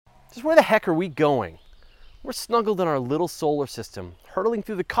Just where the heck are we going? We're snuggled in our little solar system, hurtling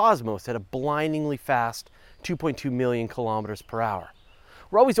through the cosmos at a blindingly fast 2.2 million kilometers per hour.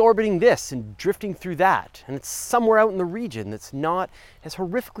 We're always orbiting this and drifting through that, and it's somewhere out in the region that's not as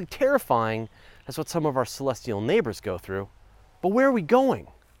horrifically terrifying as what some of our celestial neighbors go through. But where are we going?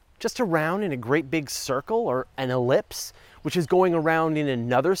 Just around in a great big circle, or an ellipse, which is going around in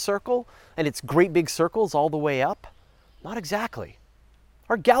another circle, and it's great big circles all the way up? Not exactly.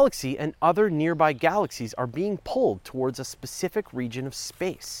 Our galaxy and other nearby galaxies are being pulled towards a specific region of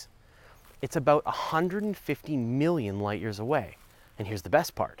space. It's about 150 million light years away. And here's the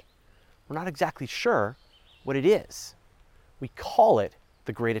best part. We're not exactly sure what it is. We call it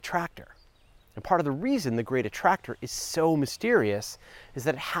the Great Attractor. And part of the reason the Great Attractor is so mysterious is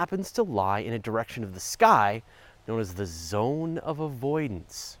that it happens to lie in a direction of the sky known as the zone of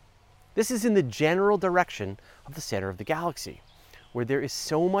avoidance. This is in the general direction of the center of the galaxy, where there is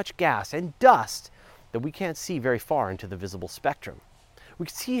so much gas and dust that we can't see very far into the visible spectrum. We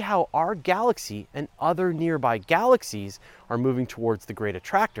can see how our galaxy and other nearby galaxies are moving towards the Great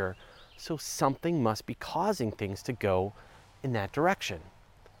Attractor, so something must be causing things to go in that direction.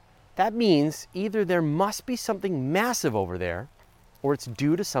 That means either there must be something massive over there, or it's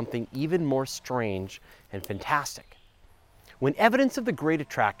due to something even more strange and fantastic. When evidence of the Great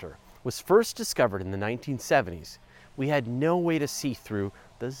Attractor was first discovered in the 1970s, we had no way to see through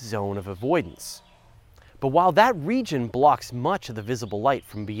the zone of avoidance. But while that region blocks much of the visible light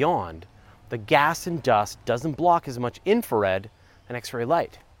from beyond, the gas and dust doesn't block as much infrared and X-ray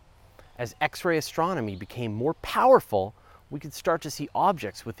light. As X-ray astronomy became more powerful, we could start to see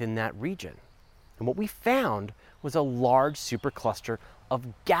objects within that region. And what we found was a large supercluster of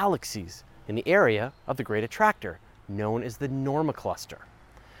galaxies in the area of the Great Attractor, known as the Norma Cluster.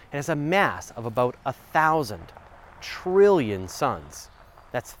 It has a mass of about 1,000 trillion suns.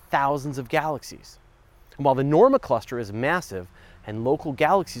 That's thousands of galaxies. And while the Norma Cluster is massive and local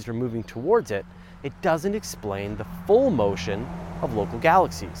galaxies are moving towards it, it doesn't explain the full motion of local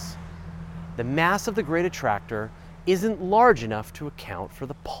galaxies. The mass of the Great Attractor isn't large enough to account for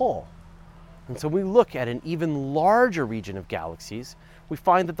the pull. And so when we look at an even larger region of galaxies, we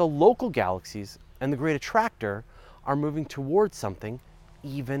find that the local galaxies and the Great Attractor are moving towards something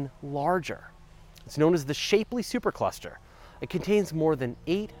even larger. It's known as the Shapley Supercluster. It contains more than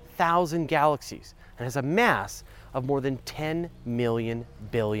 8,000 galaxies and has a mass of more than 10 million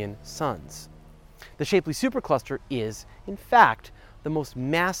billion suns. The Shapley Supercluster is, in fact, the most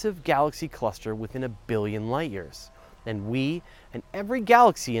massive galaxy cluster within 1 billion light years. And we and every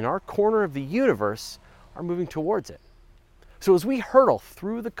galaxy in our corner of the universe are moving towards it. So as we hurtle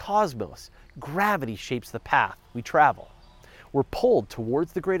through the cosmos, gravity shapes the path we travel. We're pulled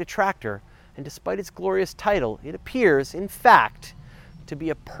towards the Great Attractor, and despite its glorious title, it appears, in fact, to be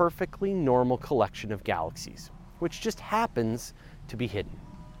a perfectly normal collection of galaxies, which just happens to be hidden.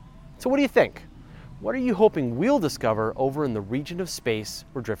 So what do you think? What are you hoping we'll discover over in the region of space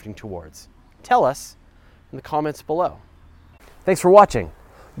we're drifting towards? Tell us in the comments below. Thanks for watching.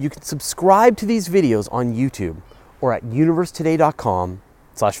 You can subscribe to these videos on YouTube or at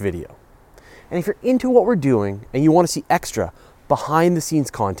universetoday.com/video. And if you're into what we're doing and you want to see extra behind the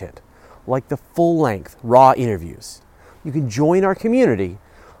scenes content, like the full-length raw interviews, you can join our community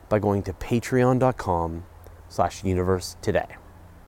by going to patreon.com/universetoday.